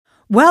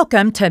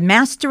Welcome to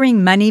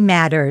Mastering Money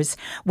Matters,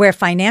 where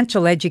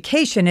financial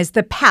education is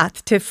the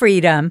path to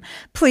freedom.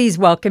 Please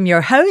welcome your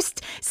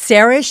host,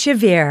 Sarah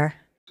Shavir.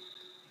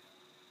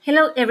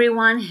 Hello,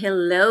 everyone.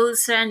 Hello,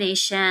 Sarah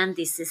Nation.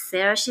 This is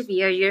Sarah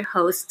Shavir, your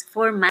host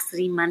for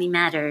Mastering Money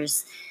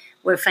Matters,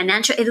 where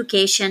financial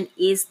education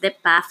is the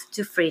path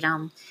to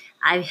freedom.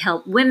 I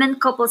help women,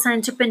 couples, and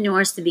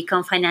entrepreneurs to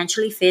become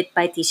financially fit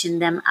by teaching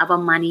them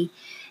about money.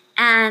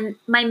 And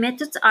my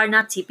methods are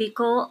not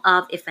typical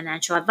of a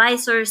financial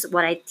advisors.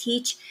 What I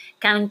teach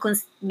can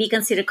be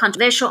considered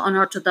controversial,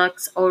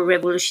 unorthodox, or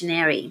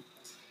revolutionary.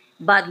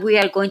 But we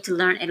are going to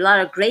learn a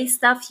lot of great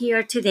stuff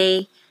here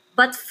today.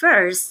 But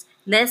first,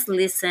 let's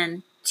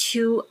listen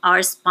to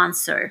our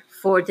sponsor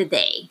for the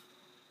day.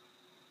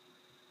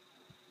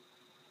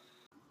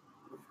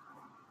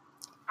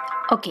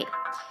 Okay,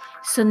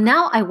 so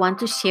now I want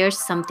to share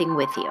something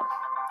with you.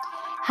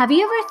 Have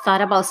you ever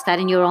thought about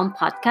starting your own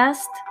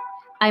podcast?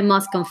 I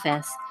must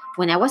confess,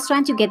 when I was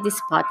trying to get this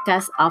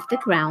podcast off the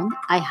ground,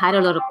 I had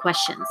a lot of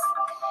questions.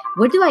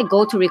 Where do I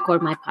go to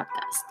record my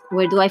podcast?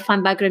 Where do I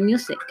find background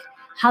music?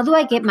 How do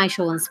I get my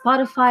show on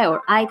Spotify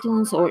or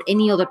iTunes or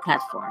any other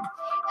platform?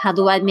 How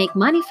do I make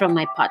money from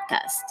my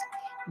podcast?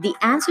 The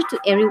answer to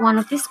every one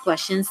of these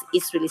questions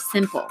is really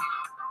simple.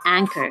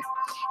 Anchor.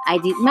 I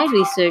did my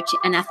research,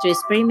 and after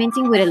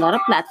experimenting with a lot of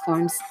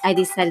platforms, I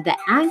decided that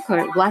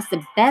Anchor was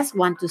the best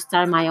one to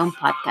start my own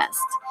podcast.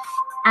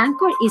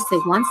 Anchor is a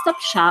one-stop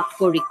shop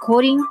for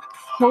recording,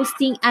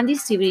 hosting, and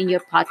distributing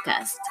your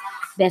podcast.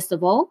 Best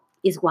of all,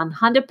 it's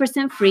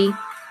 100% free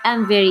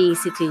and very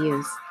easy to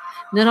use.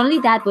 Not only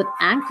that, but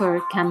Anchor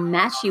can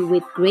match you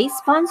with great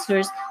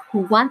sponsors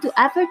who want to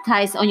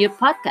advertise on your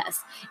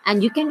podcast,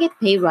 and you can get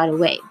paid right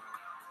away.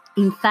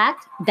 In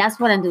fact, that's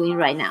what I'm doing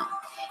right now.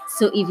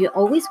 So if you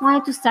always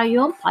wanted to start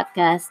your own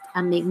podcast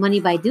and make money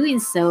by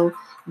doing so,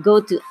 go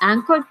to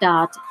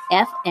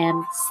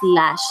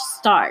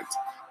anchor.fm/start.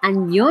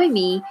 And join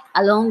me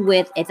along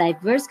with a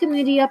diverse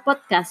community of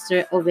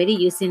podcasters already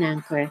using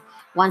Anchor.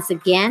 Once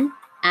again,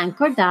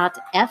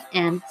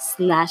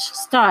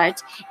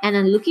 anchor.fm/start, and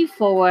I'm looking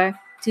forward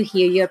to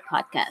hear your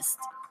podcast.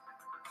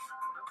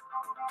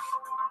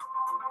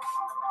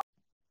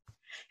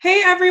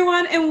 Hey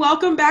everyone, and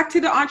welcome back to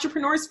the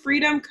Entrepreneur's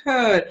Freedom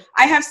Code.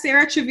 I have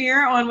Sarah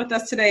Shavir on with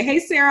us today. Hey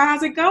Sarah,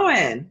 how's it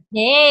going?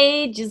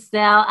 Hey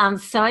Giselle, I'm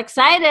so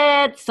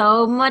excited.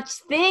 So many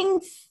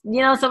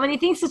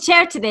things to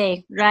share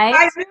today, right?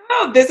 I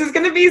know, this is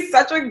going to be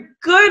such a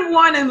good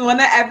one and one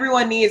that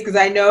everyone needs, because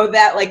I know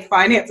that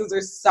finances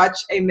are such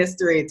a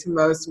mystery to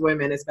most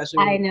women,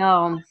 especially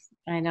women.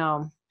 I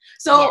know.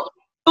 So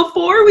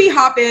before we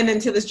hop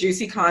into this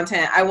juicy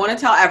content, I want to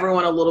tell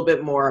everyone a little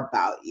bit more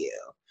about you.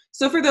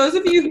 So for those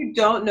of you who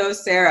don't know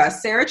Sarah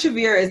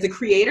Shavir is the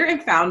creator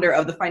and founder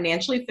of the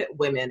Financially Fit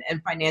Women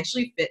and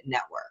Financially Fit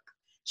Network.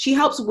 She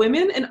helps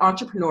women and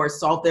entrepreneurs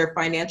solve their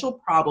financial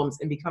problems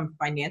and become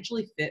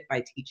financially fit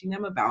by teaching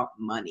them about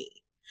money.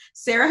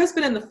 Sarah has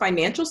been in the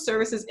financial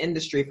services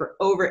industry for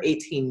over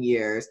 18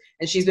 years,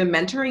 and she's been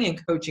mentoring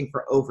and coaching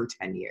for over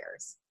 10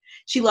 years.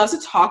 She loves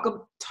to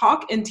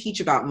talk and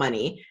teach about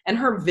money, and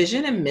her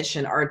vision and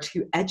mission are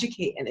to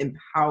educate and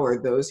empower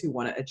those who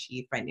want to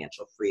achieve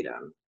financial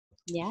freedom.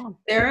 Yeah.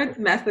 Sarah's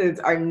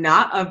methods are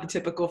not of the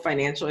typical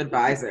financial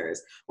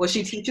advisors. What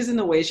she teaches and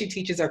the way she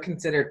teaches are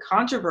considered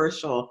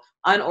controversial,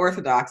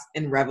 unorthodox,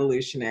 and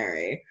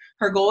revolutionary.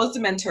 Her goal is to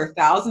mentor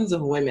thousands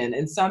of women,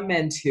 and some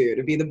men too,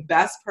 to be the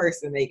best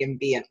person they can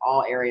be in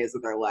all areas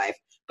of their life,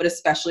 but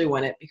especially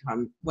when it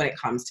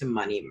comes to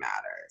money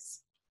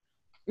matters.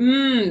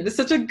 This is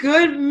such a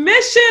good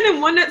mission,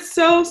 and one that's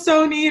so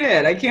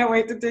needed. I can't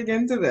wait to dig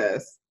into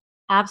this.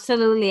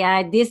 Absolutely.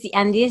 This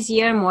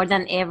year more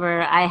than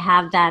ever, I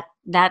have that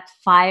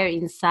fire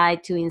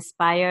inside to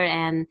inspire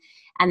and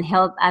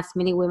help as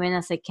many women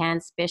as I can,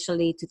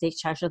 especially to take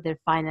charge of their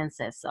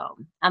finances. So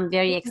I'm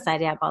very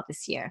excited about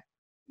this year.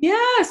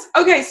 Yes.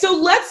 Okay. So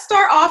let's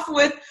start off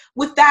with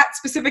that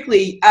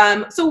specifically.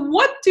 So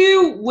what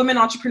do women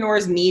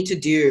entrepreneurs need to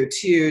do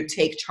to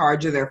take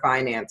charge of their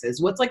finances?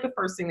 What's the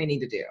first thing they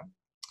need to do?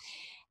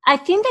 I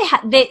think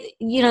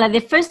the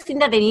first thing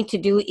that they need to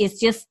do is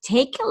just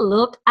take a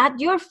look at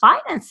your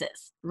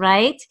finances,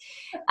 right?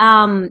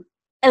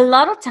 A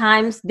lot of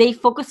times they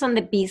focus on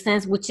the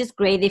business, which is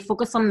great. They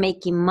focus on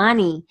making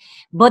money,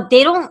 but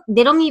they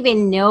don't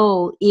even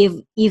know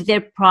if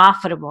they're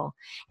profitable.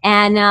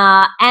 And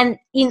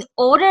in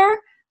order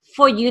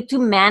for you to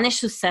manage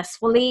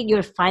successfully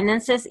your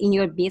finances in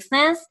your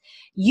business,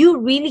 you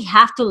really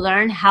have to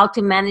learn how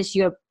to manage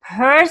your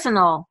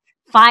personal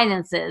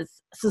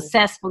finances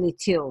successfully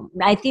too.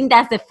 I think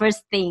that's the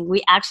first thing.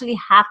 We actually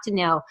have to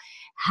know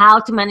how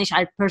to manage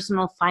our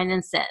personal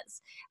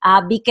finances,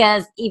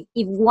 because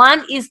if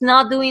one is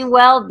not doing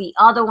well, the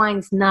other one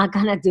is not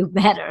gonna do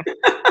better.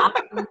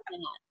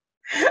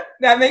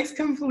 That makes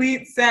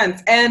complete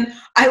sense. And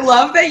I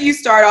love that you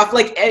start off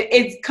like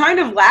it's kind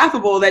of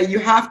laughable that you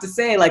have to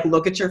say like,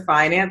 look at your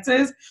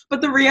finances.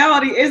 But the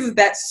reality is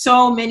that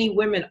so many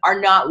women are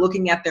not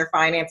looking at their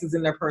finances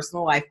in their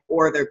personal life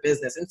or their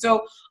business. And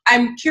so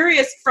I'm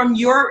curious from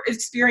your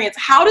experience,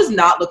 how does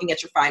not looking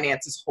at your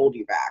finances hold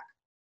you back?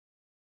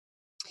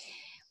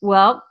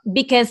 Well,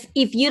 because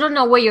if you don't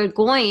know where you're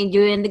going,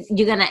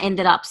 you're gonna end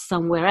up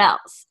somewhere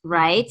else,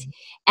 right?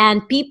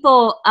 And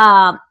people,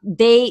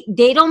 they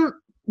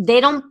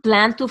don't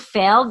plan to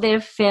fail;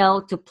 they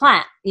fail to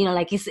plan. You know,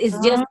 like it's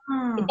just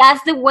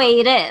that's the way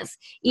it is.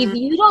 If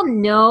you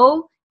don't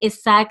know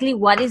exactly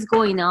what is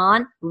going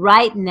on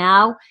right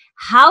now,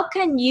 how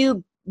can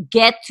you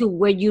get to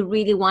where you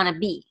really want to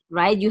be,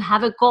 right? You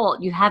have a goal,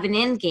 you have an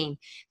end game,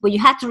 but you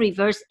have to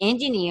reverse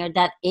engineer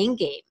that end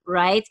game,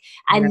 right?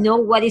 And know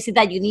what is it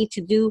that you need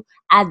to do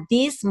at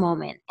this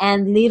moment.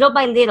 And little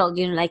by little,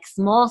 you know, like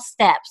small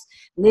steps,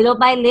 little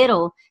by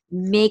little,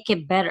 make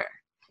it better.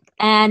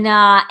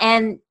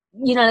 And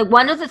you know, like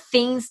one of the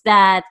things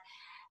that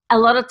a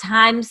lot of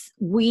times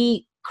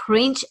we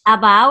cringe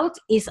about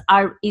is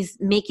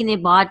making a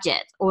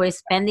budget or a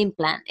spending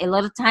plan. A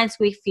lot of times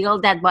we feel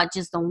that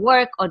budgets don't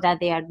work, or that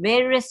they are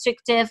very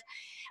restrictive,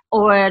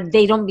 or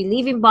they don't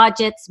believe in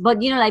budgets.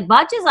 But you know, like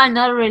budgets are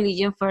not a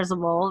religion, first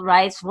of all,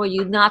 right? For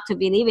you not to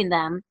believe in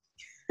them.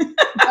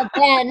 But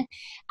then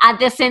at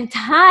the same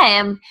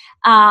time,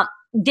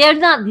 they're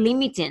not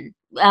limiting.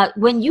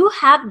 When you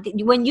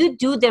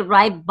do the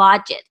right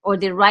budget or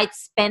the right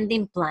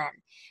spending plan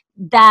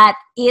that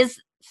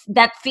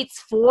fits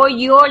for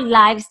your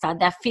lifestyle,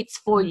 that fits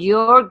for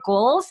your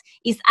goals,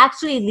 is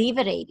actually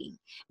liberating,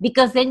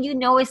 because then you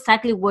know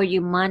exactly where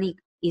your money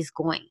is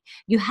going.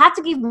 You have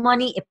to give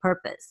money a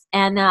purpose,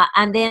 and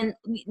then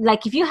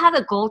like if you have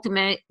a goal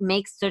to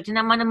make certain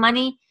amount of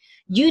money,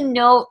 you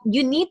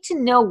need to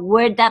know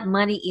where that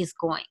money is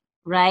going,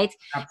 right?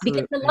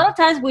 Absolutely. Because a lot of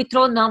times we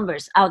throw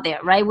numbers out there,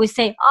 right? We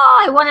say,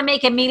 oh, I want to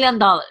make $1 million.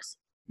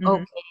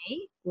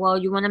 Okay, well,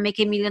 you want to make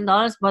 $1 million,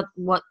 but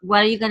what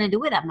are you going to do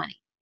with that money,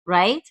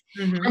 right?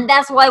 And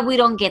that's why we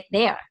don't get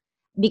there,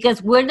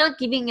 because we're not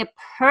giving a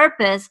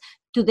purpose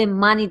to the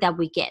money that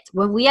we get.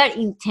 When we are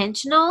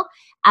intentional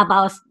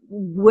about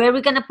where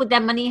we're going to put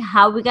that money,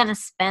 how we're going to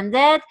spend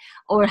it,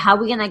 or how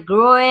we're going to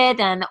grow it,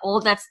 and all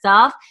that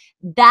stuff,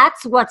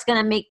 that's what's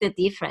going to make the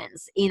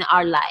difference in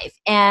our life.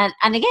 And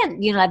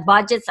again, you know, like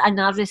budgets are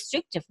not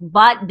restrictive,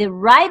 but the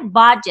right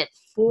budget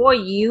for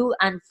you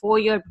and for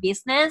your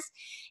business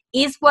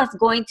is what's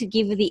going to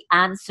give you the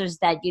answers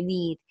that you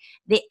need.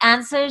 The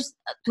answers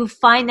to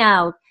find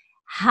out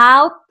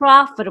how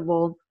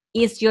profitable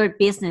is your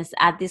business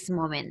at this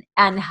moment,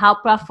 and how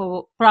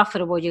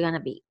profitable you're going to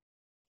be.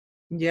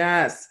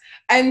 Yes.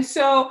 And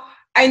so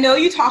I know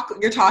you're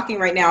talking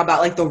right now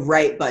about like the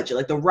right budget,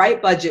 like the right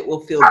budget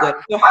will feel good.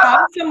 So how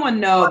does someone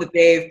know that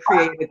they've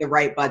created the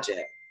right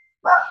budget?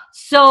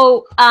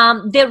 So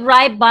the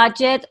right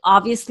budget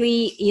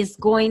obviously is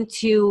going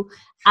to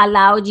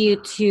allow you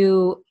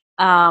to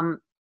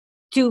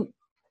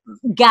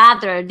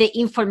gather the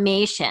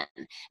information,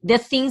 the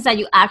things that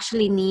you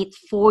actually need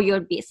for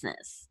your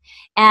business.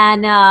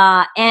 And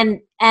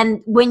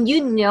when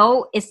you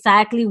know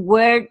exactly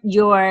where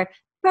your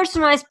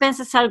personal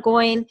expenses are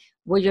going,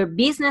 where your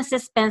business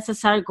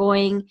expenses are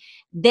going,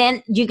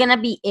 then you're going to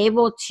be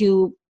able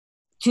to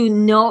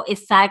know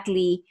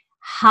exactly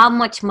how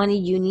much money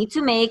you need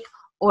to make,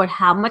 or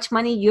how much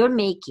money you're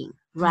making,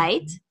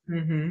 right?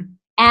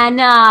 And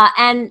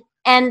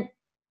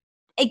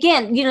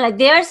again, you know, like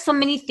there are so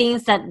many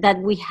things that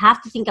we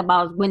have to think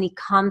about when it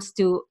comes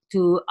to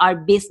our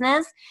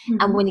business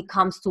and when it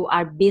comes to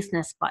our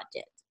business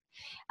budget.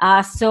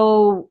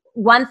 So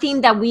one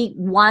thing that we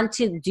want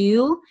to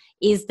do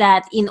is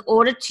that in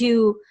order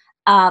to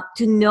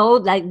know,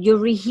 like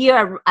you're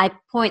here at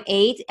point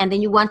A and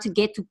then you want to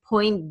get to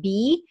point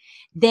B,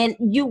 then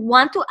you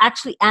want to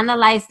actually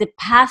analyze the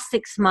past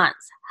 6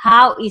 months,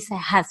 how it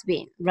has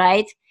been,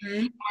 right?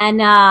 And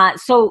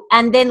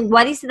then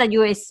what is it that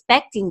you're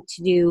expecting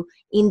to do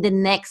in the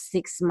next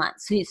 6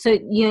 months? So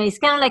you know, it's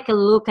kind of like a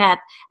look at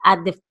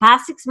the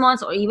past 6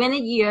 months, or even a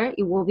year.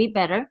 It will be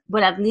better,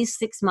 but at least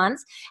 6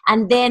 months.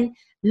 And then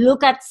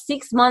look at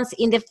 6 months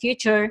in the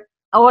future,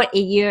 or a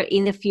year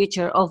in the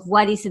future, of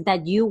what is it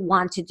that you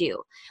want to do?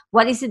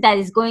 What is it that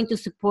is going to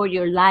support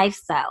your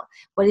lifestyle?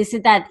 What is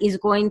it that is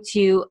going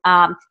to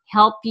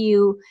help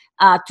you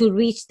to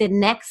reach the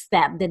next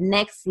step, the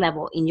next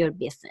level in your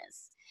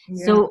business?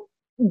 Yeah. So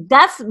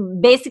that's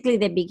basically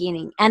the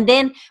beginning. And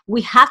then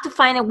we have to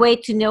find a way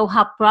to know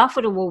how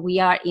profitable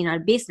we are in our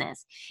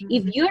business.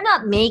 If you're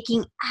not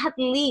making at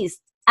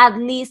least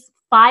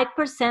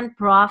 5%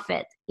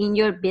 profit in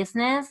your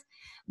business,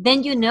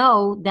 then you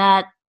know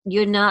that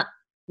you're not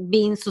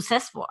being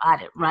successful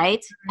at it,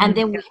 right? And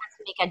then we have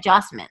to make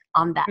adjustment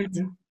on that.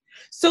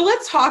 So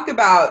let's talk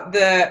about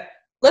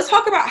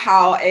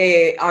how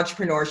a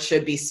entrepreneur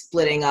should be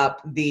splitting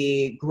up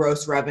the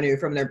gross revenue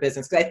from their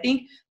business, because I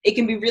think it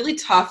can be really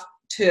tough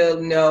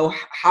to know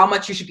how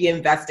much you should be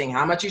investing,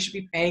 how much you should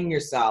be paying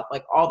yourself,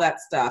 like all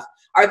that stuff.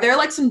 Are there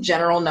like some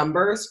general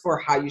numbers for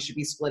how you should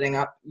be splitting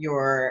up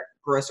your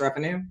gross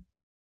revenue?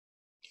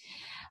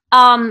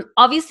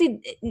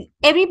 Obviously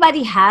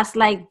everybody has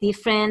like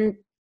different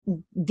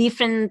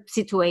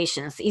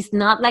situations. It's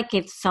not like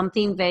it's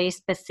something very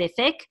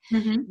specific.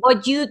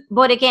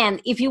 But again,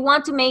 if you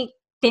want to make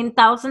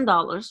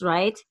 $10,000,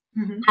 right?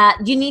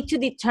 You need to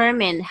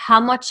determine how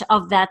much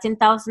of that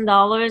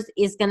 $10,000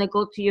 is going to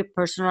go to your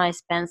personal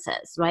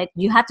expenses, right?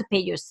 You have to pay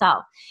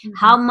yourself.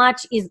 How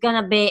much is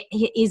going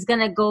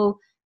to go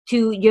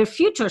to your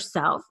future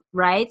self,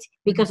 right?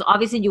 Because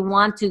obviously you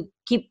want to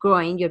keep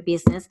growing your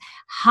business.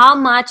 How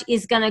much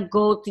is going to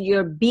go to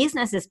your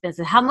business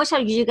expenses? How much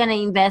are you going to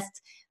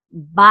invest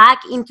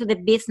back into the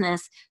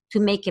business to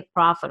make it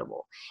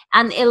profitable?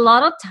 And a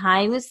lot of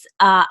times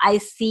I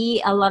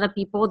see a lot of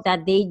people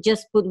that they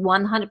just put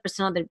 100%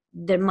 of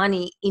their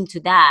money into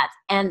that,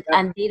 and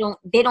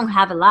they don't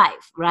have a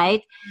life,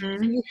 right?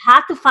 So you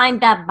have to find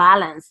that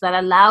balance that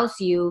allows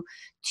you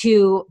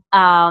to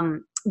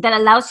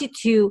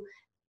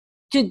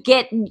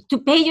to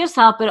pay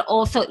yourself, but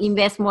also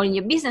invest more in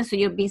your business so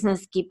your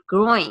business keep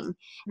growing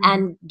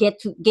and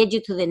get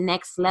you to the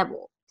next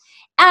level.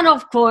 And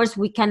of course,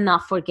 we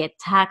cannot forget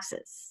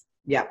taxes.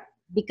 Yeah.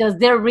 Because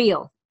they're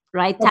real,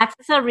 right?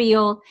 Taxes are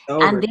real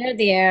and they're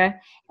there.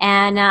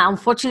 And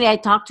unfortunately, I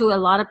talk to a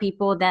lot of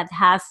people that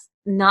has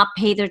not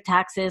paid their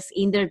taxes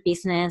in their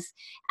business.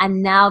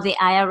 And now the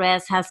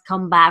IRS has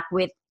come back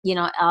with,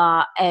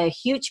 a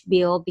huge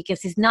bill,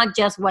 because it's not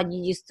just what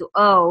you used to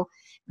owe,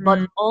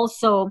 but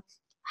also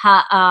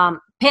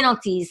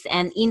penalties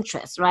and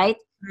interest, right?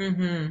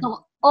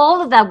 So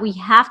all of that we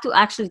have to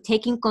actually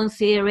take in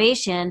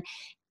consideration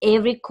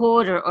every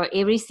quarter or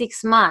every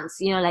 6 months.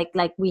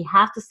 Like we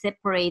have to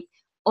separate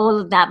all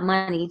of that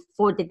money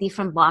for the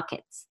different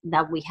buckets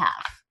that we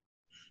have.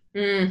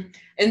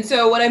 And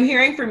so what I'm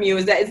hearing from you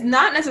is that it's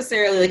not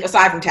necessarily like,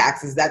 aside from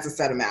taxes, that's a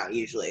set amount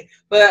usually,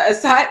 but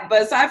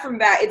aside from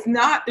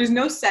that, there's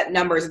no set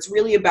numbers. It's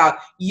really about,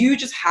 you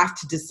just have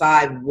to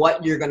decide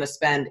what you're going to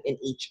spend in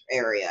each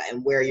area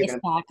and where you're going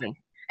to,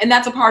 and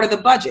that's a part of the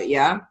budget.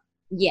 Yeah.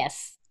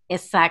 Yes,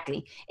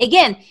 exactly.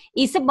 Again,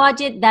 it's a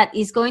budget that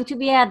is going to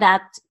be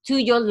adapted to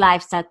your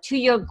lifestyle, to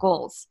your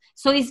goals.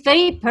 So it's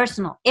very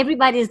personal.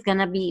 Everybody is going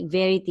to be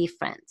very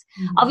different.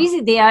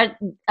 Obviously, there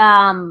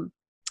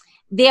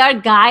are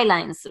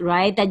guidelines,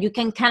 right, that you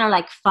can kind of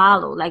like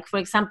follow. Like, for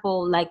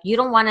example, like you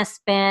don't want to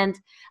spend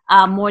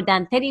more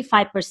than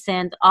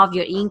 35% of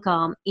your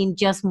income in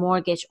just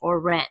mortgage or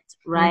rent,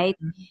 right?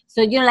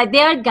 So, like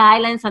there are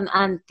guidelines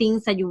and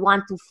things that you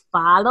want to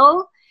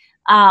follow,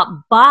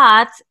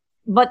 but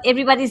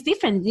everybody's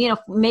different.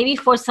 Maybe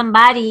for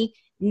somebody,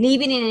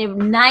 living in a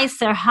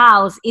nicer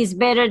house is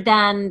better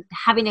than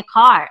having a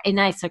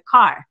nicer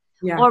car,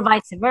 or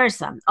vice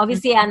versa.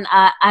 Obviously, and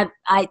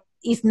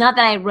it's not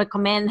that I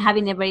recommend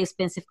having a very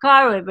expensive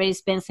car or a very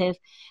expensive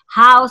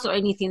house or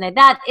anything like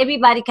that.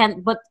 Everybody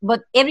can,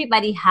 but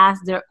everybody has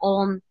their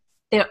own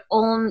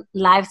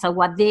lives and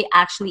what they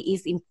actually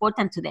is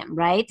important to them,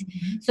 right?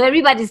 So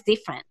everybody's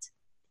different,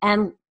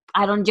 and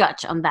I don't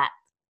judge on that.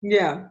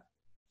 Yeah.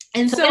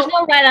 And so there's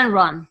no right and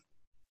wrong.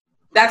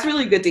 That's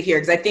really good to hear,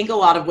 because I think a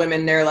lot of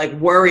women, they're like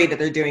worried that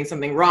they're doing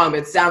something wrong, but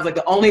it sounds like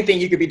the only thing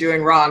you could be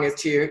doing wrong is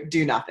to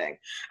do nothing.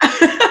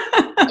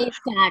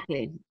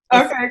 Exactly.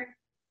 Okay.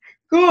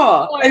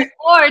 Cool.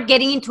 Or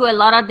getting into a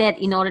lot of debt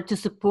in order to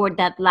support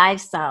that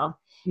lifestyle,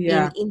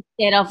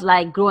 instead of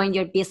like growing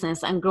your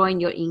business and growing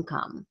your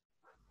income.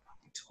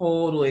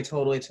 Totally.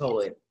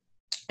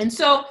 And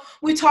so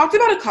we talked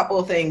about a couple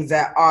of things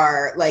that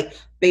are like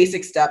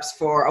basic steps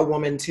for a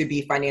woman to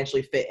be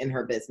financially fit in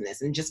her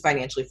business and just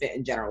financially fit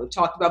in general. We've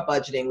talked about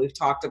budgeting. We've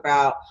talked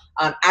about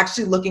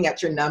actually looking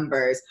at your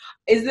numbers.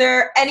 Are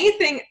there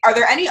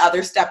any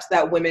other steps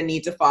that women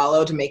need to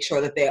follow to make sure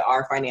that they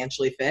are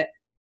financially fit?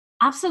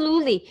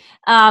 Absolutely.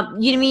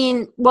 You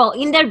mean, well,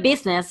 in their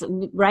business,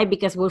 right?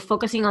 Because we're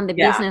focusing on the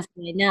business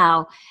right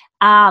now.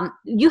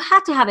 You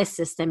have to have a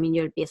system in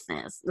your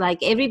business. Like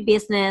every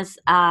business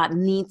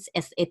needs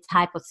a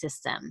type of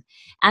system.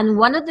 And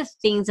one of the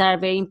things that are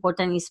very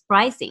important is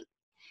pricing.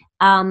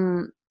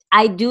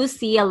 I do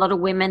see a lot of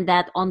women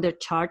that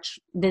undercharge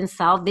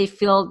themselves. They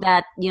feel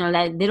that,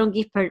 like they don't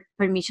give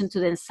permission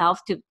to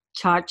themselves to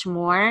charge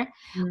more.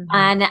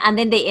 And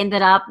then they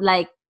ended up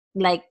like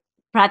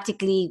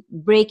practically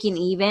breaking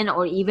even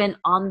or even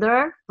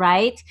under,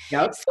 right?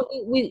 Yep. So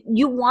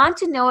you want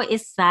to know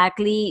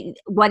exactly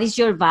what is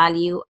your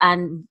value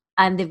and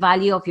the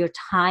value of your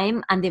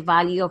time and the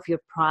value of your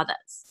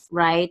products,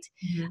 right?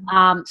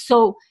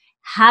 So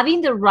having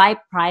the right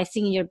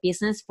pricing in your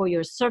business for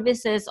your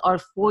services or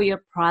for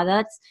your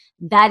products,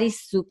 that is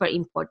super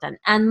important.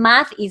 And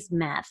math is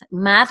math.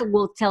 Math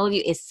will tell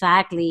you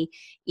exactly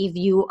if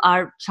you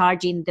are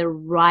charging the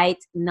right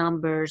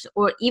numbers,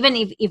 or even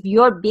if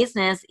your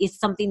business is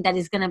something that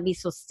is going to be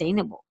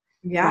sustainable,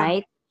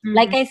 right?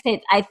 Like I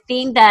said, I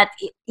think that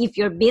if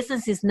your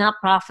business is not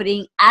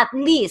profiting, at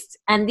least,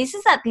 and this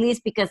is at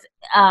least because,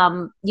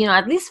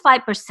 at least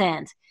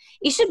 5%,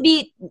 it should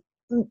be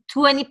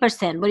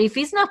 20%, but if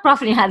it's not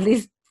profiting at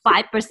least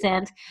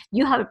 5%,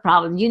 you have a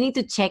problem. You need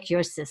to check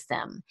your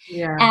system.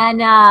 Yeah. And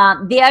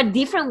there are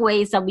different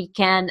ways that we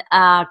can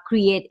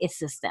create a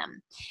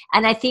system.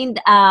 And I think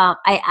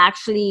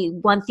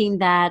one thing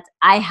that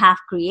I have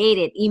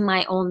created in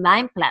my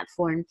online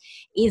platform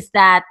is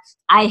that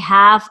I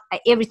have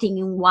everything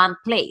in one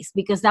place,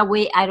 because that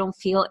way I don't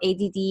feel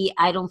ADD.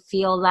 I don't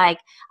feel like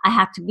I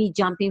have to be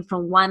jumping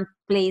from one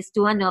place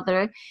to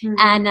another. Mhm.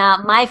 And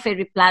my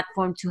favorite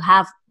platform to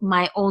have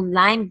my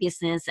online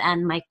business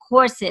and my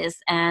courses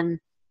and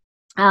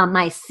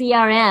my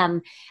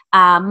CRM,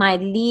 my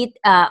lead,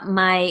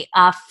 my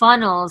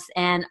funnels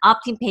and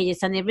opt-in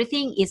pages and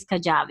everything is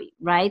Kajabi,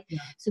 right? Yeah.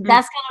 So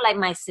that's kind of like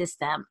my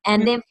system.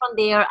 And Mhm. then from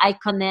there, I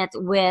connect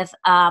with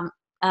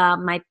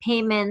my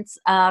payments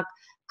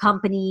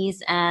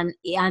companies and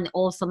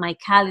also my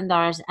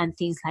calendars and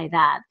things like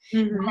that.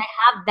 Mhm. But I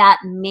have that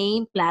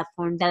main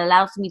platform that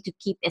allows me to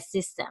keep a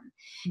system.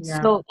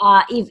 Yeah. So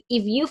if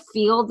you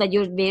feel that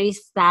you're very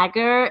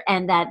staggered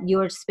and that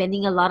you're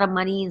spending a lot of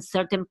money in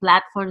certain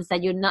platforms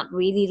that you're not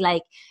really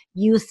like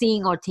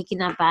using or taking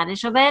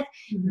advantage of it,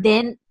 Mhm.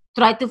 then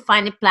try to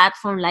find a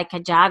platform like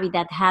Kajabi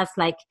that has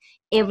like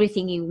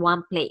everything in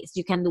one place.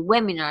 You can do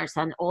webinars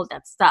and all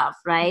that stuff,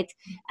 right?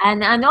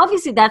 And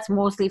obviously that's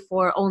mostly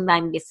for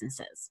online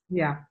businesses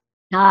Yeah.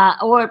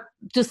 or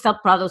to sell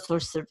products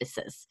or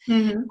services.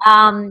 Mhm.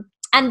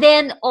 And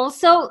then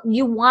also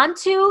you want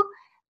to,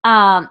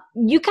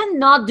 you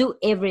cannot do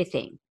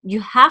everything. You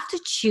have to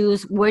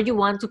choose where you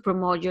want to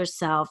promote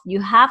yourself.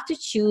 You have to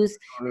choose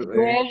Totally.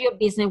 where your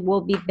business will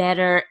be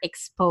better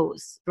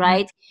exposed,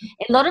 right?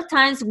 A lot of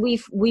times we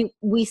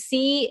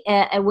see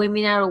a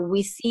webinar, or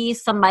we see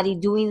somebody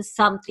doing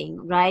something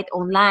right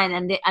online,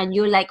 and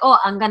you're like, oh,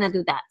 I'm gonna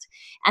do that.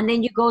 And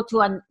then you go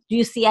to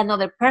you see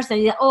another person,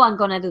 you're like, oh, I'm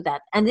gonna do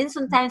that. And then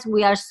sometimes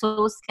we are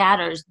so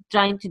scattered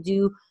trying to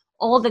do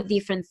all the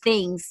different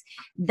things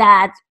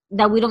that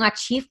we don't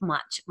achieve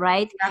much,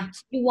 right? Yeah.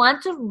 So you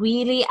want to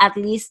really at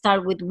least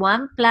start with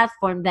one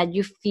platform that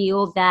you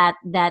feel that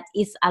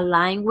is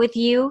aligned with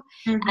you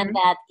and Mhm.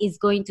 that is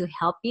going to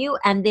help you.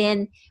 And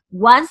then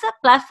once a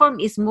platform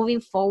is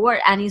moving forward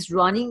and is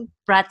running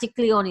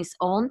practically on its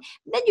own,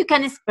 then you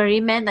can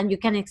experiment and you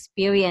can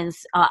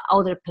experience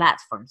other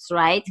platforms,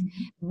 right?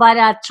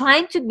 But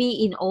trying to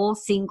be in all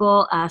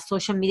single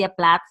social media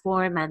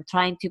platform and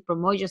trying to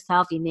promote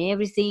yourself in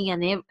everything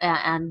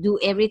and do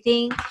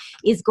everything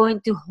is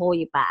going to hold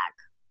you back.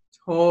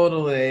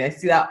 Totally. I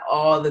see that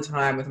all the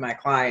time with my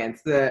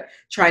clients, the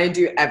trying to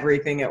do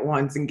everything at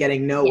once and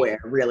getting nowhere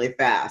really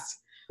fast.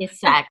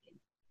 Exactly.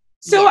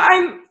 So Yeah.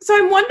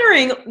 I'm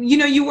wondering,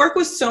 you work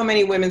with so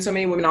many women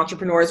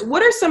entrepreneurs.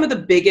 What are some of the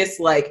biggest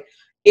like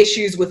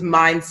issues with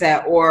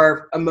mindset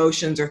or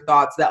emotions or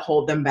thoughts that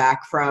hold them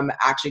back from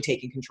actually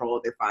taking control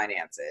of their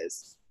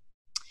finances?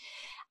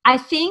 I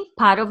think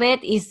part of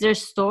it is their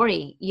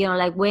story.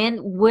 Like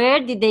where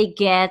did they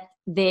get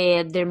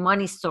their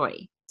money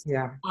story?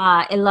 Yeah.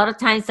 A lot of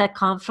times that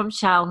comes from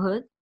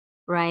childhood,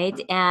 right?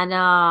 And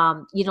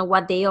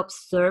what they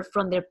observe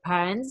from their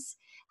parents,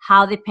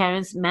 how the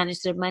parents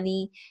manage their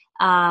money,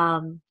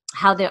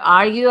 how they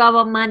argue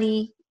about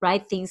money,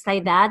 right? Things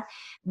like that.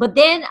 But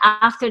then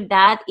after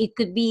that, it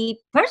could be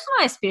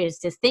personal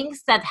experiences,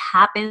 things that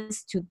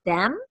happens to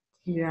them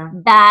Yeah.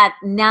 that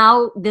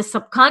now the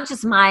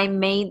subconscious mind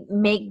may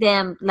make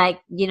them like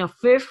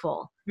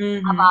fearful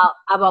Mhm.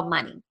 about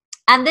money.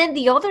 And then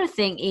the other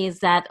thing is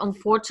that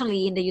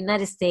unfortunately in the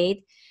United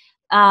States,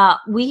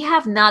 we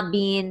have not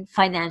been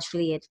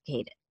financially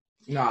educated.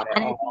 Not at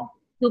And I think all.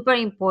 it's super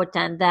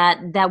important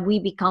that we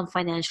become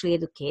financially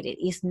educated.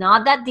 It's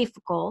not that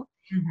difficult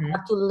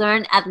Mhm. to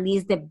learn at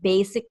least the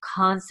basic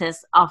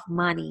concepts of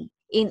money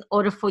in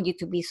order for you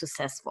to be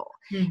successful.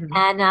 Mhm.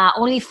 And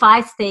only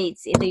 5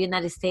 states in the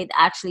United States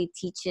actually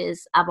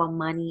teaches about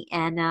money,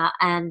 and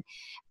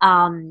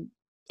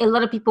a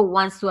lot of people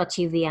wants to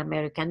achieve the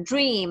American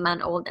dream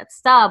and all that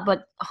stuff,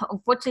 but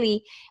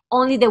unfortunately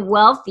only the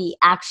wealthy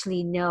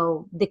actually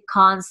know the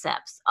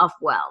concepts of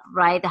wealth,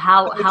 right?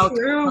 How to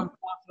True. become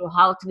profitable,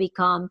 how to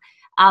become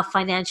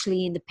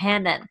financially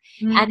independent.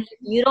 Mhm. And if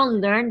you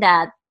don't learn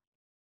that,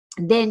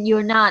 then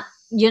you're not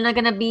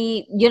gonna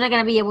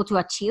be able to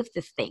achieve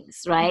these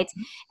things, right?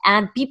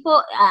 And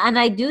people, and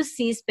I do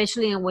see,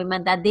 especially in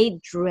women, that they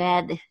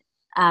dread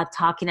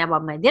talking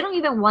about money. They don't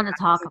even want to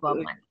talk about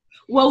Absolutely. money.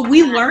 Well,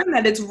 we learned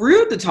that it's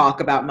rude to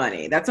talk about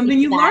money. That's something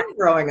you learned Exactly.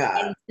 growing And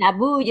up. it's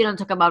taboo. You don't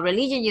talk about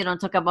religion. You don't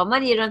talk about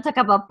money. You don't talk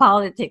about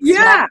politics,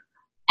 Yeah. right?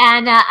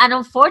 And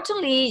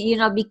unfortunately,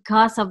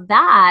 because of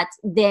that,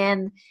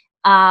 then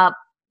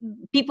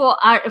people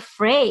are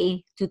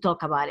afraid to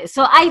talk about it.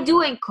 So I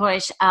do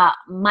encourage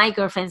my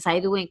girlfriends, I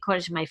do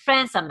encourage my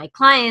friends and my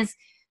clients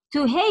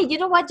to, hey, you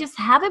know what, just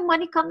have a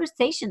money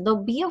conversation.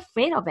 Don't be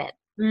afraid of it.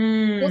 Just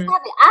Mm.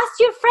 have it. Ask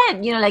your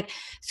friend, like,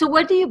 so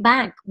where do you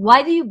bank?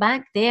 Why do you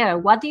bank there?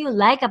 What do you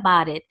like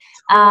about it?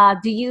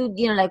 Do you,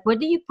 like, where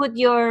do you put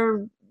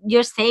your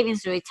your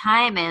savings, your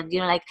retirement,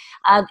 like,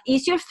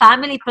 is your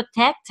family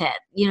protected,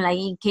 like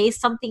in case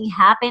something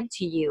happened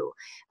to you?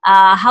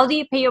 How do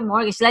you pay your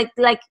mortgage? Like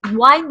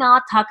why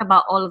not talk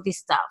about all of this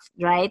stuff,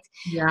 right?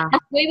 Yeah. As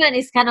women,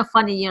 it's kind of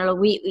funny,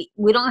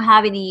 we don't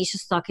have any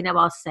issues talking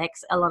about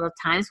sex a lot of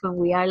times when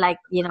we are like,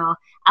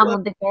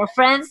 among the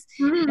girlfriends.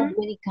 But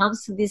when it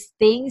comes to these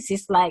things,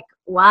 it's like,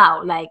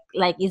 wow, like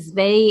it's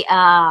very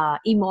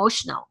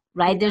emotional,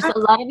 right? There's a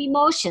lot of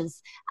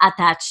emotions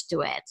attached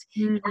to it.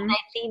 And I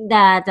think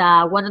that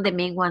one of the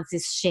main ones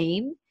is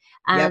shame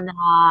and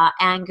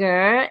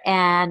anger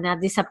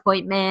and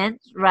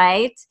disappointment,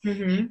 right?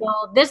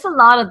 So there's a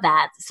lot of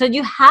that. So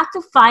you have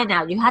to find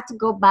out, you have to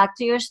go back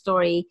to your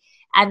story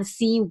and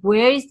see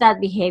where is that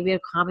behavior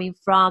coming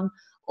from,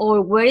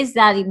 or where is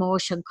that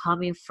emotion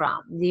coming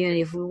from?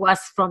 If it was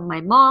from my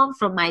mom,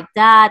 from my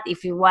dad,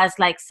 if it was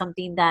like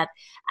something that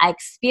I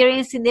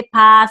experienced in the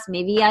past,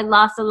 maybe I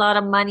lost a lot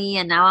of money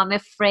and now I'm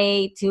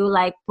afraid to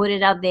like put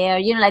it out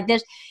there, like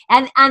there's,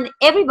 and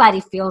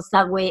everybody feels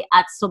that way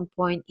at some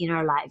point in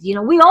our life.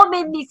 We all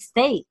make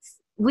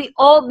mistakes. We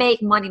all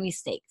make money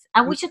mistakes,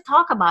 and we should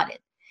talk about it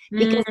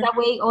because that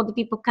way all the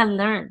people can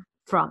learn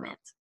from it.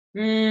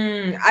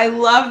 I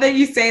love that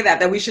you say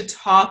that we should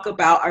talk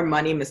about our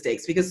money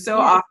mistakes, because so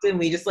often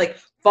we just like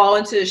fall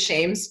into a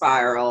shame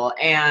spiral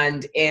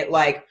and it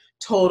like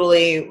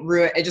totally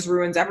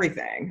ruins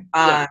everything.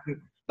 But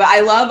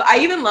I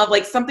even love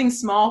like something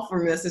small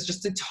from this is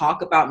just to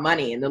talk about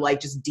money and to like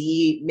just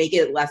make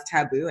it less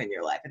taboo in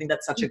your life. I think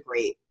that's such a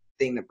great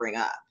thing to bring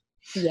up.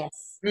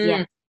 Yes.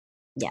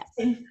 Yes.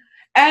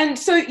 And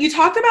so you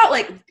talked about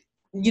like,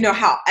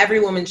 how every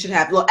woman should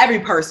have, well, every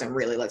person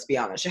really, let's be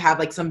honest, should have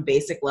like some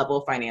basic level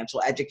of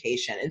financial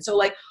education. And so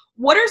like,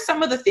 what are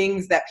some of the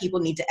things that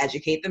people need to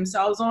educate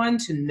themselves on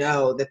to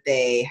know that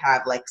they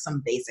have like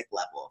some basic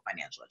level of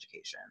financial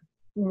education?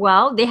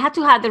 Well, they have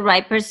to have the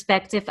right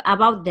perspective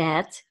about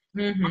debt.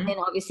 And then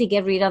obviously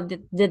get rid of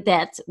the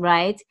debt,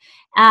 right?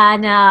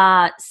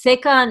 And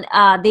second,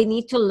 they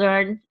need to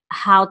learn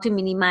how to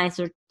minimize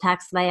their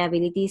tax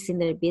liabilities in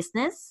their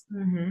business.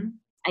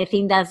 I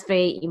think that's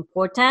very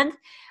important.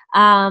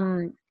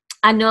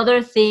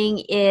 Another thing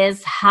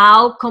is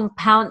how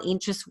compound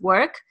interest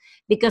work,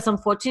 because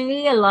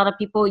unfortunately a lot of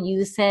people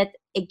use it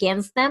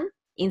against them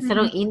instead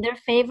of in their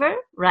favor,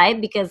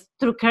 right? Because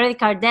through credit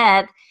card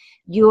debt,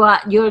 your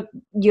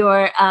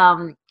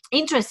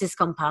interest is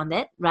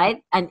compounded,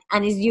 right? And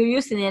you're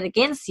using it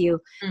against you,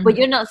 but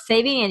you're not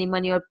saving any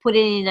money or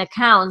putting it in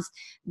accounts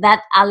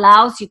that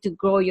allows you to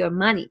grow your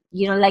money.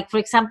 Like for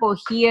example,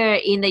 here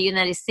in the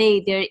United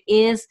States, there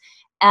is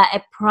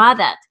a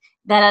product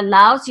that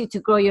allows you to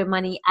grow your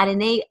money at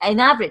an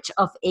average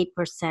of 8%,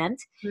 and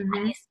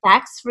it's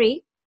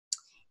tax-free.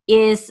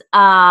 Is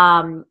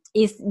like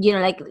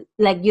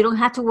you don't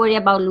have to worry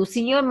about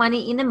losing your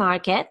money in the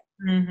market,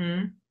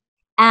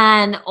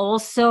 and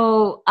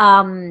also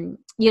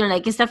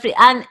like it's free,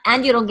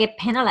 and you don't get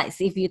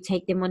penalized if you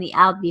take the money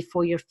out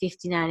before you're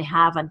 59 and a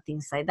half and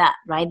things like that,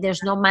 right?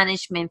 There's no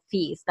management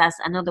fees. That's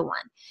another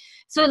one.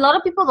 So a lot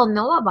of people don't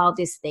know about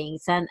these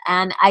things, and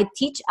I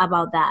teach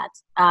about that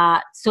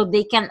so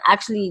they can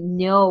actually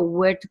know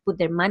where to put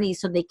their money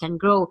so they can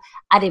grow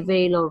at a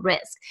very low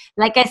risk.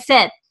 Like I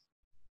said,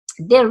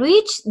 the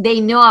rich,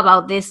 they know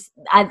about this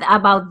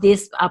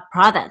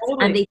products,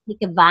 and they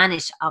take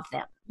advantage of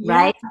them,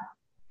 right?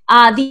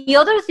 The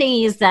other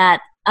thing is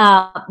that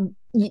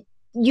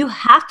you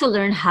have to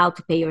learn how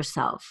to pay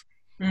yourself.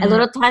 A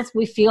lot of times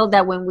we feel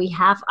that when we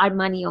have our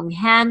money on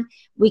hand,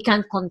 we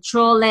can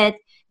control it.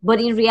 But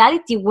in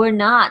reality, we're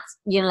not,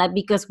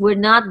 because we're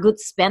not good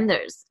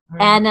spenders.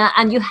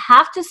 And you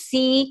have to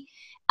see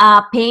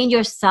paying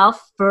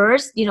yourself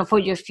first, for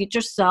your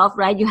future self,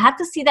 right? You have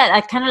to see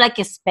that kind of like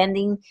a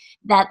spending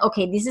that,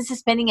 okay, this is a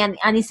spending and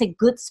it's a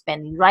good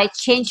spending, right?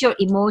 Change your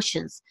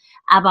emotions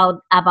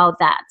about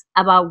that,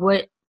 about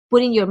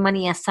putting your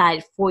money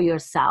aside for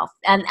yourself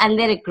and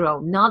let it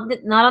grow. Not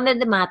under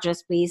the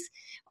mattress, please,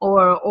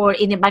 or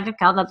in a bank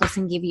account that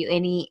doesn't give you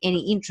any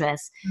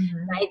interest,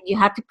 right? You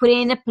have to put it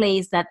in a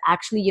place that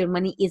actually your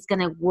money is going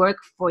to work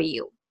for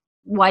you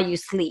while you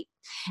sleep.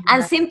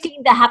 And same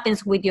thing that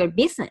happens with your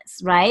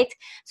business, right?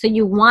 So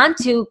you want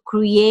to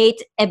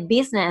create a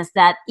business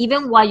that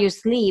even while you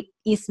sleep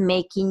is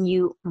making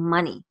you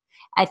money.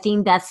 I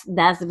think that's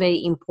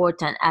very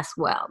important as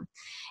well.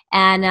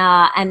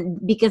 And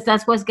because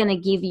that's what's going to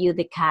give you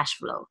the cash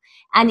flow.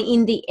 And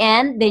in the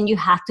end, then you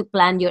have to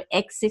plan your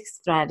exit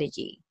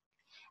strategy.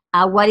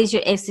 What is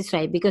your exit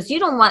strategy? Because you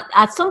don't want,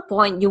 at some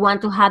point, you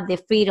want to have the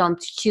freedom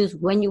to choose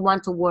when you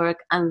want to work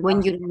and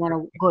when you don't want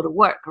to go to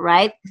work,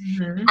 right?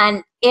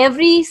 And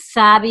every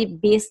savvy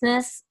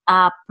business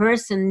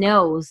person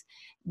knows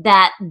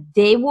that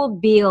they will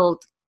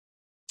build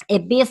a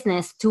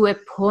business to a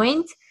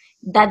point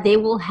that they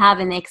will have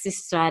an exit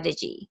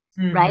strategy,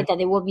 right? That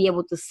they will be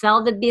able to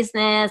sell the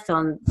business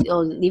or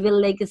leave a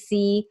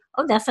legacy.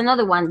 Oh, that's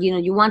another one.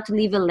 You want to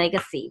leave a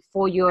legacy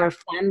for your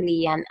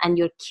family and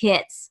your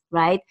kids,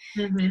 right?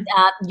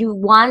 You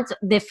want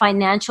the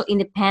financial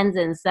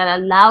independence that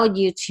allow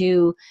you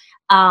to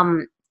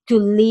to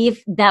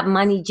leave that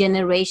money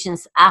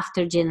generations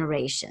after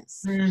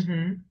generations.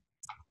 Mm-hmm.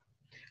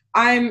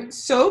 I'm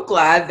so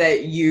glad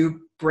that you've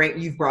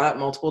brought up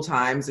multiple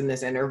times in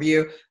this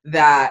interview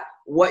that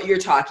what you're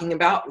talking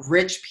about,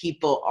 rich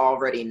people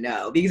already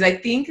know. Because I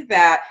think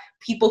that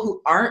people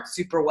who aren't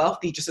super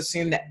wealthy just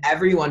assume that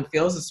everyone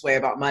feels this way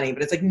about money.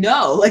 But it's like,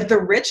 no, like the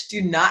rich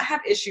do not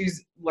have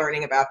issues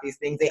learning about these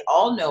things. They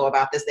all know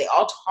about this. They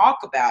all talk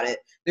about it.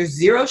 There's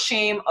zero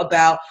shame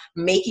about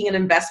making an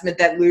investment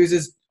that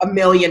loses $1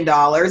 million.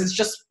 It's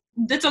just,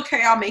 it's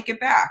okay. I'll make it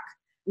back.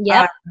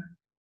 Yep.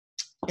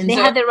 They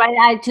have the right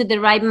eye to the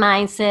right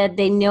mindset.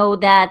 They know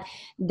that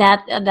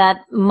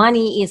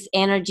money is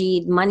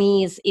energy.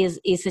 Money is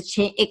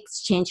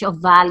exchange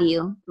of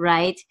value,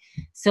 right?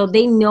 So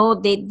they know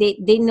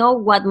they know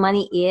what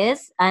money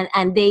is,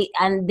 and they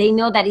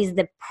know that is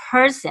the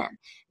person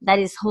that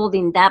is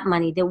holding that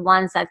money, the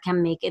ones that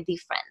can make a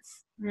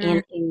difference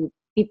in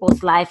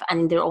people's life and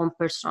in their own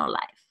personal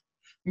life.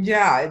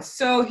 Yeah, it's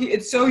so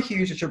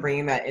huge that you're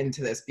bringing that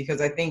into this,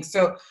 because I think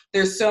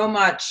there's so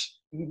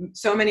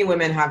many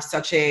women have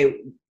such a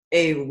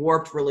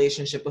warped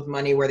relationship with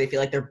money where they feel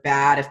like they're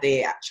bad if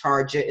they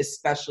charge it,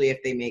 especially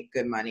if they make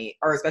good money,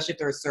 or especially if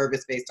they're a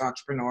service-based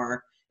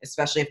entrepreneur,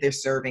 especially if they're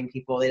serving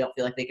people. They don't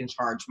feel like they can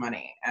charge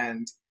money,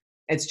 and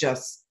it's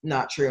just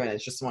not true. And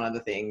it's just one of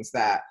the things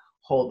that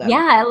hold them.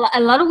 Yeah,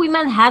 a lot of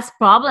women has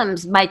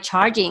problems by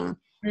charging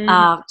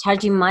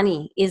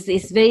money.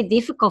 Is very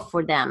difficult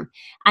for them.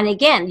 And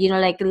again,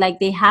 like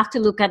they have to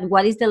look at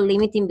what is the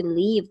limiting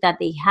belief that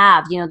they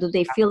have. Do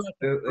they feel like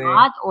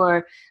God,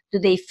 or do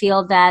they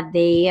feel that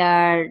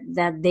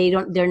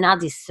they're not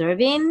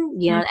deserving?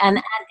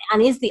 And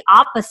it's the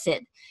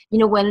opposite.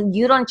 When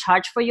you don't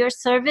charge for your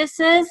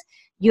services,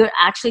 you're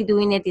actually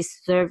doing a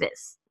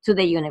disservice to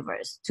the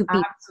universe, to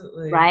people.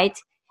 Absolutely. Right?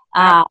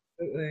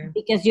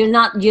 Because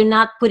you're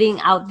not putting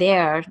out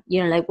there,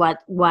 like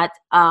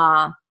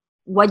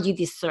what you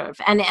deserve.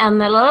 And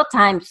a lot of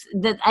times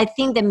that I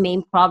think the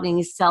main problem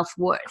is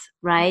self-worth,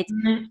 right?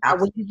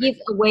 When you give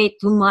away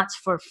too much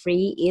for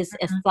free is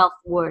a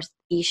self-worth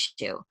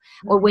issue.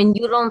 Or when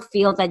you don't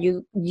feel that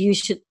you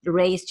should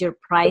raise your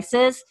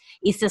prices,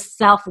 it's a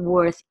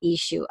self-worth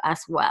issue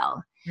as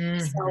well.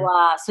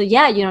 So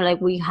yeah, like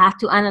we have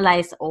to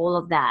analyze all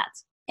of that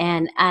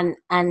and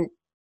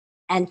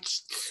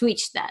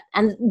switch that.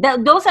 And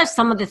those are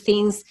some of the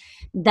things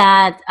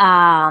that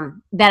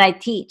I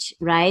teach,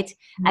 right?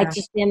 Yeah. I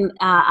teach them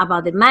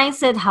about the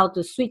mindset, how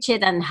to switch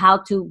it, and how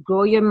to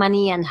grow your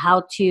money, and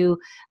how to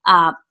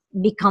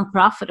become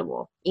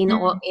profitable in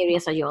all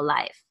areas of your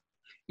life.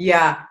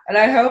 Yeah. And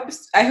I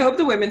hope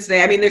the women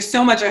today, I mean, there's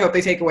so much I hope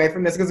they take away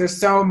from this, because there's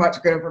so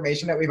much good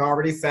information that we've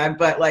already said,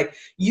 but like,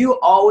 you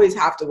always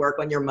have to work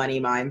on your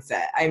money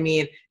mindset. I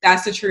mean,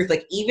 that's the truth.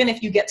 Like, even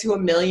if you get to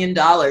 $1 million,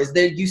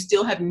 you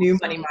still have new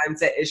money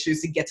mindset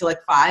issues to get to like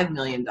 $5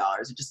 million.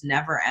 It just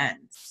never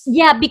ends.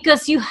 Yeah,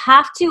 because you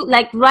have to,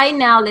 like right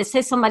now, let's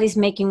say somebody's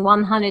making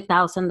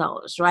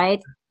 $100,000,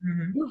 right?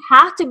 You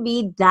have to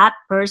be that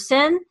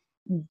person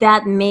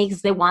that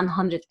makes the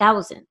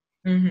 100,000.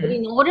 But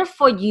in order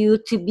for you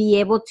to be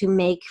able to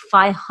make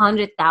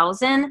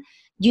 500,000,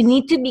 you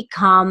need to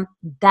become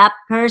that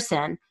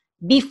person.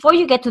 Before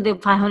you get to the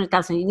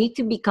 500,000, you need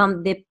to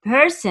become the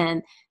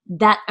person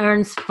that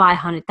earns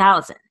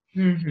 500,000.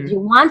 If you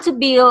want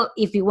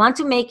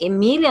to make $1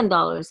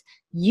 million,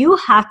 you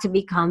have to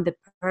become the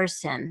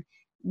person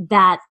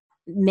that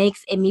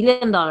makes $1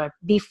 million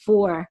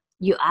before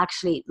you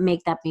actually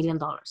make that $1 million.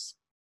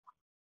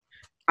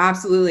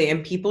 Absolutely.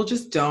 And people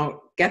just don't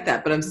get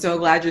that, but I'm so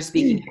glad you're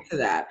speaking to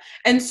that.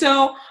 And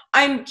so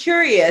I'm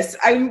curious,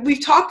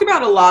 we've talked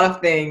about a lot of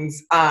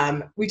things.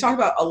 We talked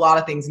about a lot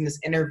of things in this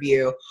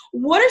interview.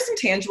 What are some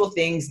tangible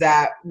things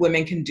that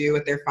women can do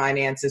with their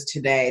finances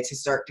today to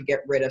start to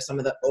get rid of some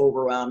of the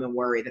overwhelm and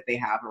worry that they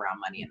have around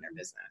money in their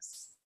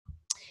business?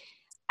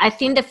 I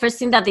think the first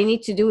thing that they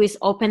need to do is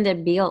open their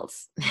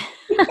bills.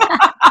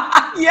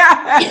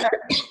 Yeah.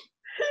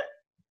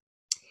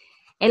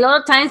 A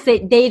lot of times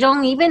they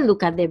don't even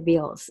look at their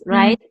bills,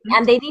 right?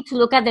 And they need to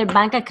look at their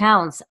bank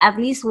accounts at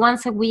least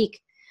once a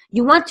week.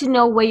 You want to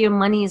know where your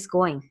money is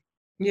going.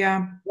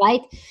 Yeah.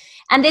 Right?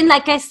 And then,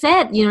 like I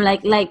said,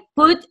 like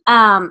put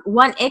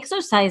one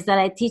exercise that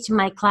I teach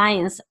my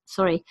clients.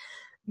 Sorry.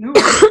 No.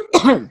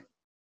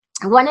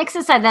 One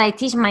exercise that I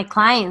teach my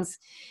clients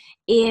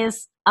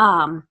is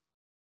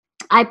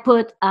I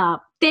put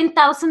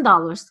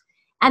 $10,000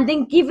 and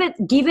then give it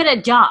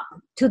a job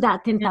to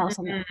that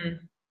 $10,000.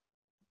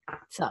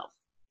 So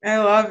I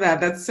love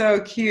that. That's so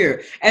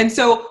cute. And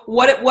so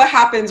what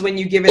happens when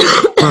you give it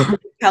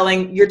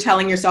you're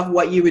telling yourself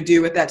what you would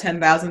do with that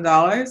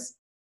 $10,000?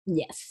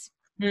 Yes.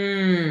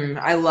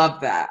 I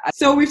love that.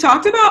 So we've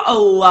talked about a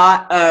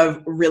lot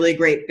of really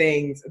great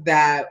things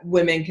that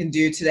women can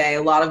do today,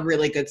 a lot of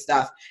really good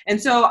stuff. And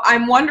so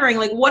I'm wondering,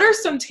 like, what are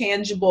some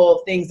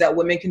tangible things that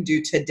women can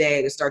do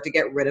today to start to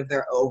get rid of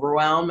their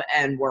overwhelm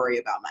and worry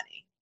about money?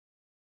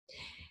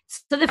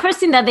 So the first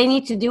thing that they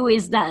need to do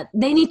is that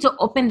they need to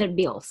open their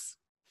bills,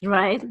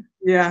 right?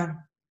 Yeah.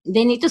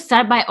 They need to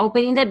start by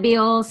opening the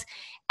bills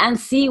and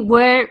see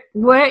where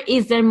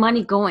is their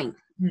money going,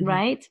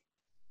 right?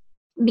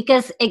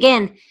 Because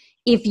again,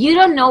 if you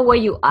don't know where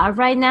you are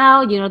right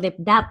now,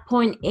 that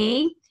point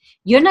A,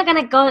 you're not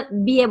gonna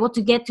be able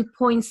to get to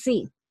point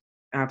C.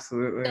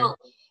 Absolutely. So,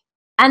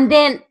 and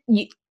then,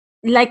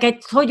 like I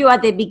told you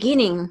at the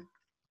beginning,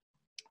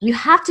 you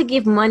have to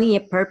give money a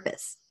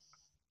purpose.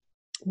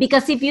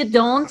 Because if you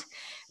don't,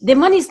 the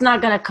money is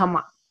not gonna come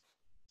up.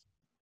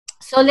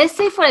 So let's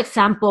say, for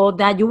example,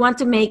 that you want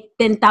to make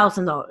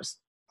 $10,000.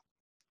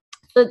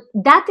 So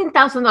that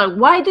 $10,000,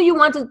 why do you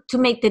want to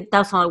make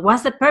 $10,000?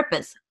 What's the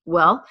purpose?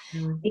 Well,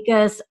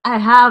 because I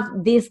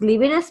have these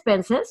living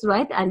expenses,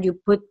 right? And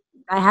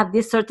I have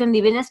these certain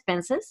living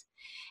expenses.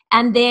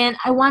 And then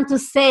I want to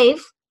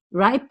save,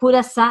 right? Put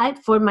aside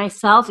for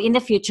myself in the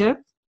future.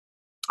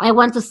 I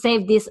want to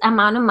save this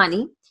amount of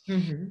money.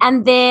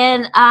 And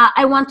then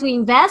I want to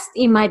invest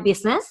in my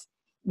business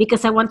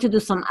because I want to do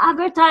some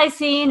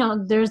advertising,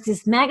 or there's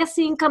this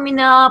magazine coming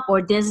up,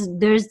 or there's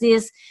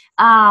this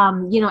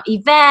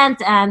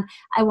event and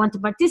I want to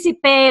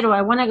participate, or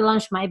I want to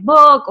launch my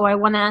book, or I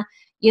want to,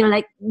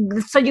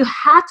 so you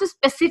have to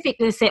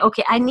specifically say,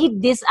 okay, I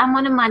need this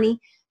amount of money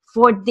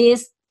for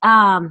this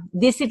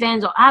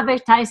event or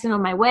advertising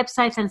on my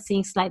websites and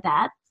things like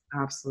that.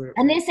 Absolutely.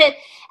 And they said,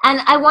 and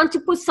I want to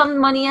put some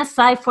money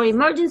aside for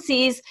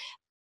emergencies.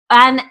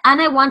 And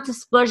I want to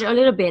splurge a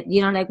little bit,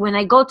 like when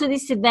I go to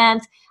this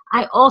event,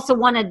 I also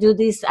want to do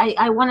this.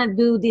 I want to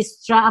do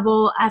this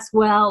travel as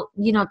well,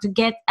 to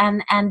get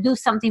and do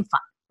something fun,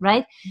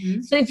 right?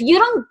 So if you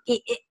don't,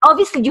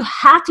 obviously you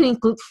have to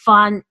include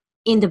fun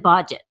in the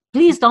budget.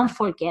 Please don't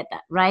forget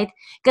that, right?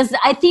 Because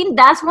I think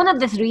that's one of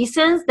the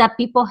reasons that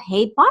people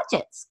hate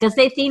budgets, because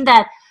they think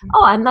that,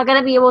 oh, I'm not going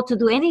to be able to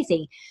do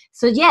anything.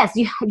 So yes,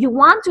 you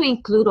want to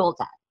include all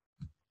that.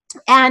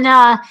 And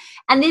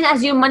then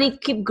as your money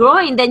keep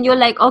growing, then you're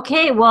like,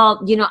 okay,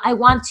 well, I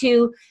want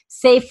to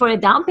save for a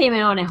down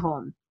payment on a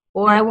home,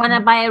 or I want to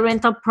buy a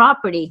rental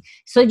property.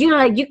 So,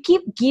 you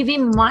keep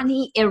giving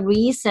money a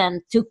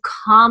reason to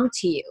come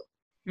to you.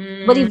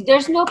 But if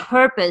there's no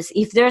purpose,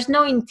 if there's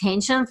no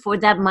intention for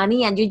that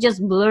money, and you just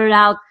blurt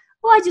out,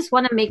 oh, I just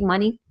want to make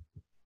money,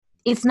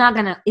 it's not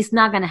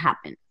gonna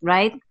happen,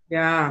 right?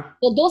 Yeah.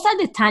 So those are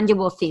the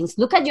tangible things.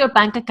 Look at your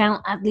bank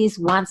account at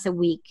least once a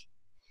week.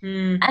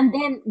 And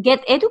then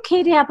get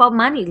educated about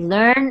money.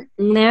 Learn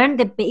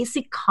the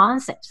basic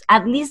concepts,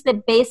 at least the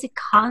basic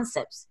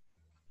concepts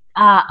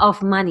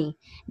of money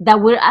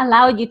that will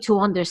allow you to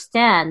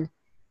understand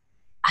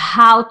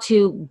how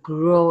to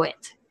grow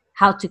it,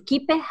 how to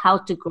keep it, how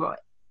to grow it,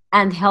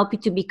 and help you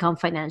to become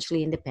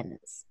financially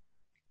independent.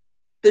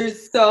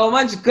 There's so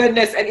much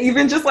goodness, and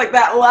even just like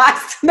that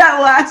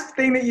last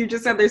thing that you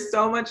just said, there's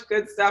so much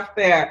good stuff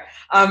there.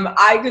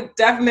 I could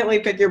definitely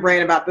pick your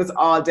brain about this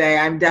all day.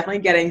 I'm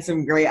definitely getting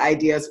some great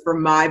ideas for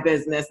my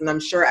business, and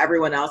I'm sure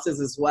everyone else's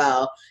as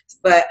well.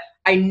 But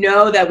I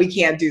know that we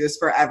can't do this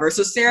forever.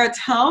 So Sarah,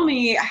 tell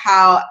me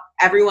how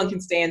everyone can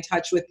stay in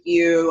touch with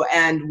you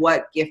and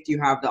what gift you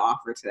have to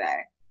offer today.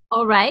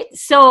 All right.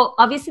 So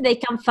obviously they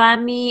can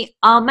find me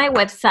on my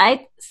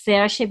website,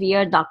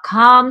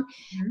 sarahxavier.com.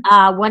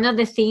 One of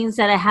the things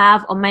that I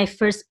have on my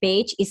first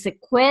page is a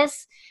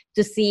quiz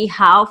to see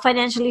how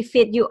financially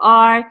fit you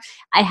are.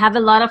 I have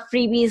a lot of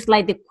freebies,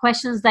 like the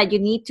questions that you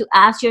need to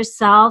ask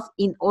yourself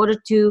in order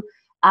to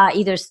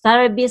either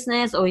start a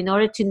business or in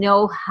order to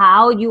know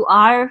how you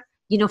are,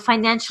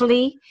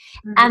 financially.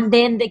 And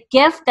then the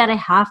gift that I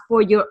have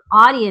for your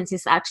audience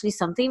is actually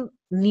something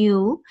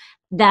new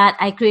that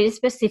I created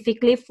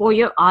specifically for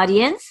your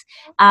audience,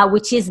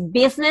 which is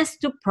business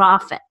to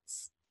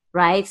profits,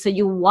 right? So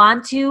you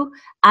want to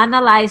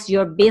analyze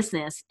your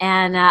business,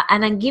 and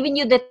I'm giving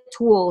you the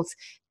tools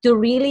to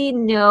really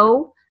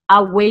know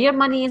where your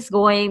money is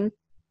going,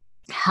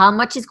 how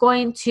much is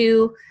going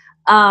to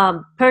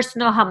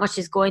personal, how much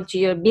is going to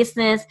your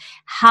business,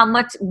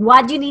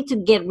 what you need to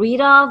get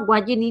rid of,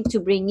 what you need to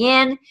bring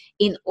in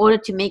order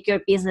to make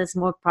your business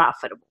more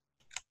profitable.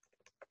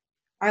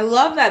 I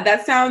love that.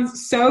 That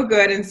sounds so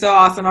good and so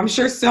awesome. I'm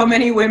sure so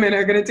many women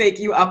are going to take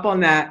you up on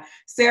that.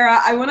 Sarah,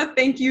 I want to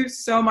thank you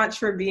so much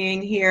for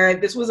being here.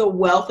 This was a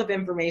wealth of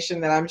information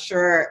that I'm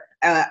sure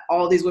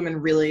all these women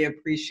really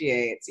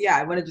appreciate. So yeah,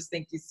 I want to just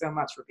thank you so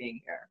much for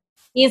being here.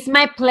 It's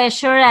my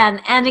pleasure.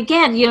 And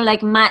again,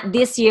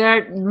 this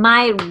year,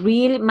 my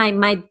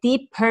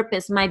deep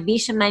purpose, my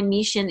vision, my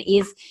mission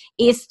is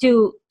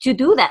to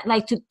do that,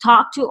 like to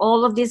talk to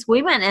all of these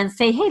women and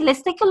say, hey,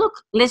 let's take a look.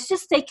 Let's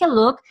just take a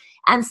look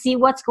and see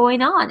what's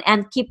going on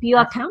and keep you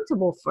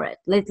accountable for it.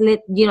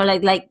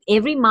 Like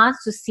every month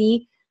to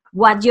see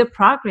what your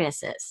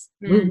progress is.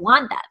 We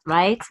want that,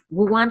 right?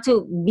 We want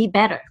to be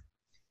better.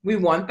 We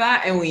want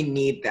that and we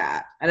need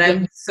that. And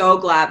I'm so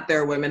glad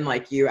there are women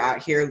like you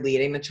out here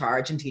leading the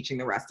charge and teaching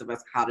the rest of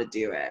us how to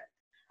do it.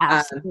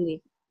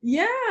 Absolutely.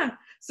 Yeah.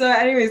 So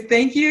anyways,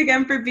 thank you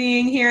again for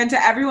being here. And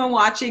to everyone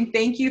watching,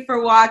 thank you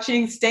for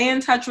watching. Stay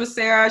in touch with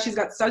Sarah. She's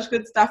got such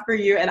good stuff for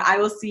you. And I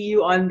will see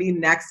you on the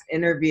next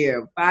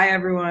interview. Bye,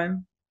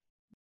 everyone.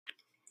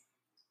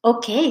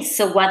 Okay,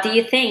 so what do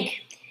you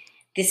think?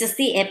 This is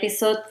the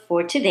episode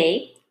for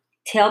today.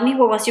 Tell me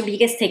what was your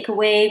biggest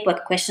takeaway?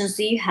 What questions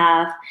do you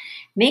have?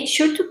 Make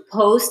sure to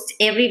post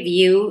a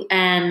review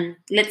and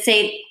let's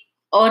say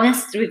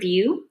honest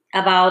review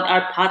about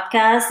our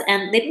podcast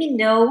and let me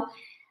know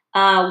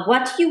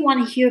what you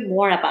want to hear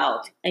more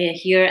about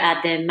here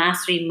at the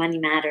Mastering Money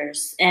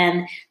Matters.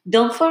 And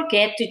don't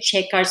forget to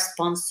check our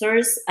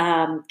sponsors.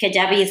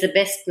 Kajabi is the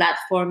best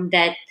platform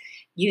that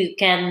you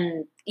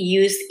can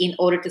use in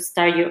order to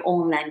start your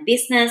online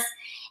business.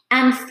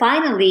 And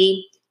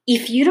finally,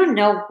 if you don't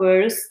know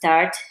where to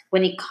start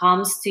when it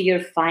comes to your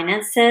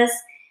finances,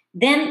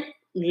 then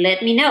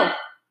let me know.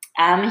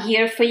 I'm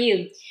here for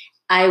you.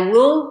 I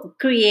will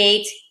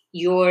create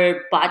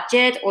your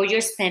budget or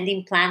your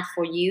spending plan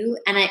for you.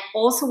 And I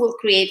also will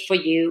create for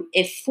you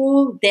a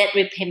full debt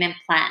repayment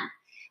plan.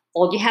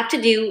 All you have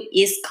to do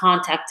is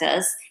contact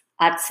us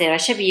at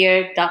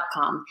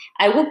sarahxavier.com.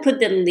 I will put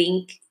the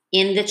link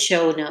in the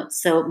show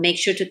notes. So make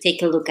sure to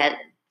take a look at it.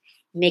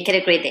 Make it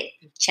a great day.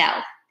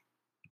 Ciao.